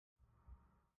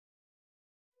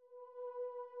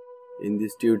In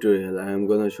this tutorial, I am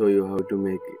gonna show you how to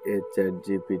make a Chat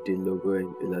GPT logo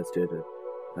in Illustrator.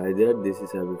 Hi there, this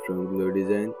is Abhi from Glow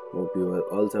Design. Hope you are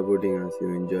all supporting us. You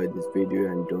enjoyed this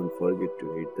video and don't forget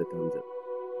to hit the thumbs up.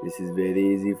 This is very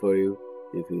easy for you.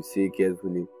 If you see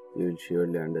carefully, you will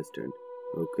surely understand.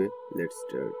 Okay, let's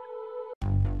start.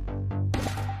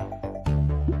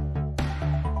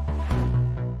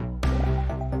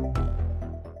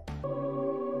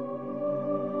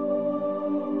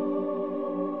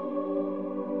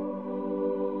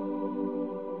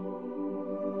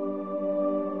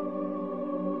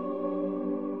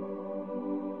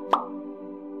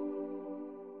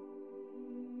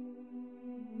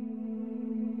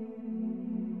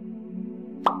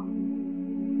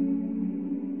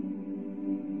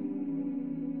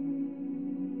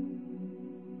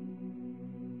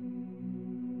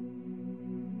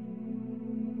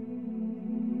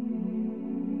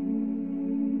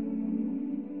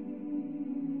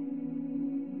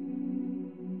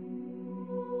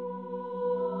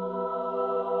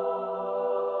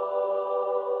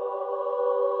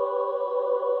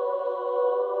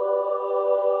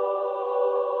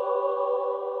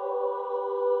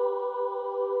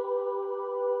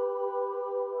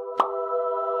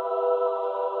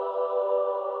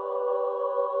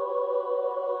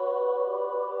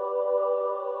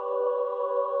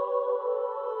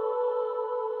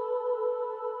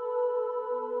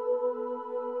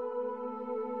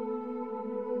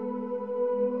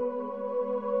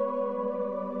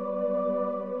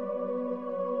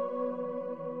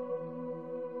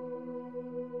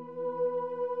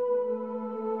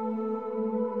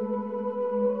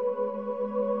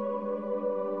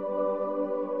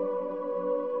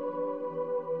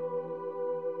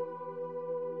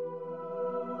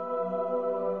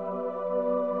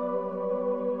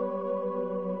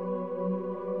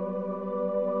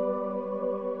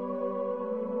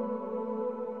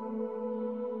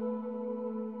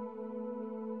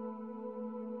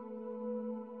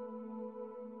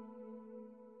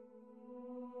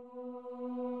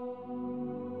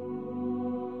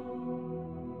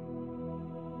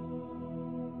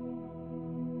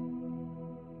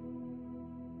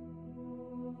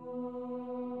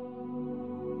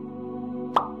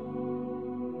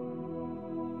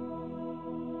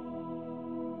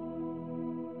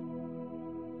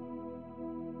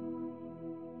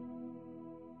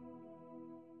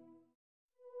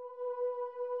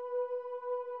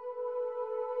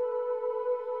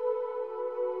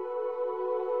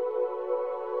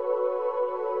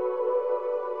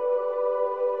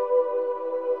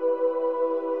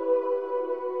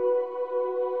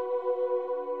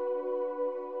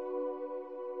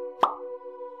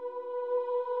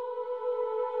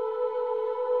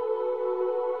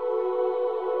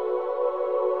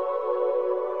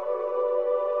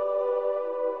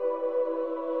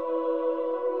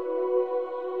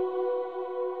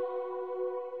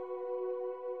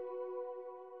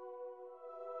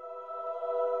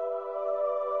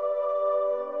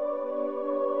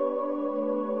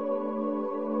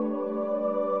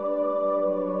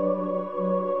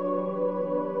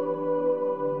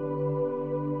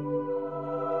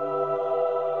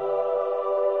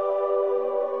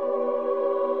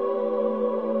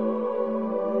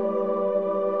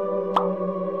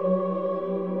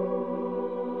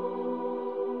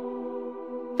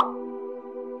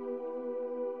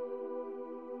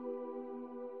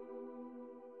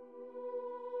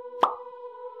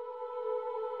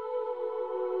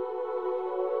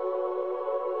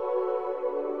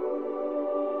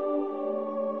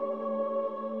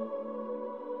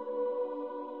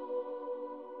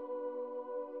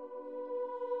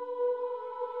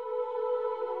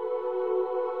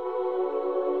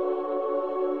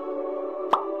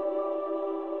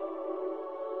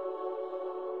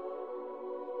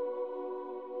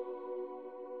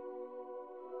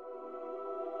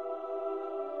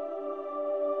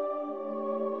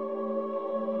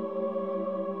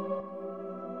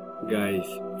 Guys,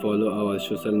 follow our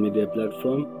social media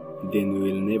platform, then you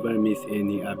will never miss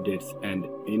any updates and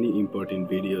any important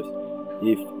videos.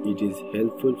 If it is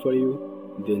helpful for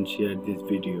you, then share this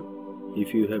video.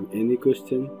 If you have any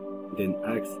question, then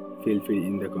ask, feel free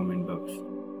in the comment box.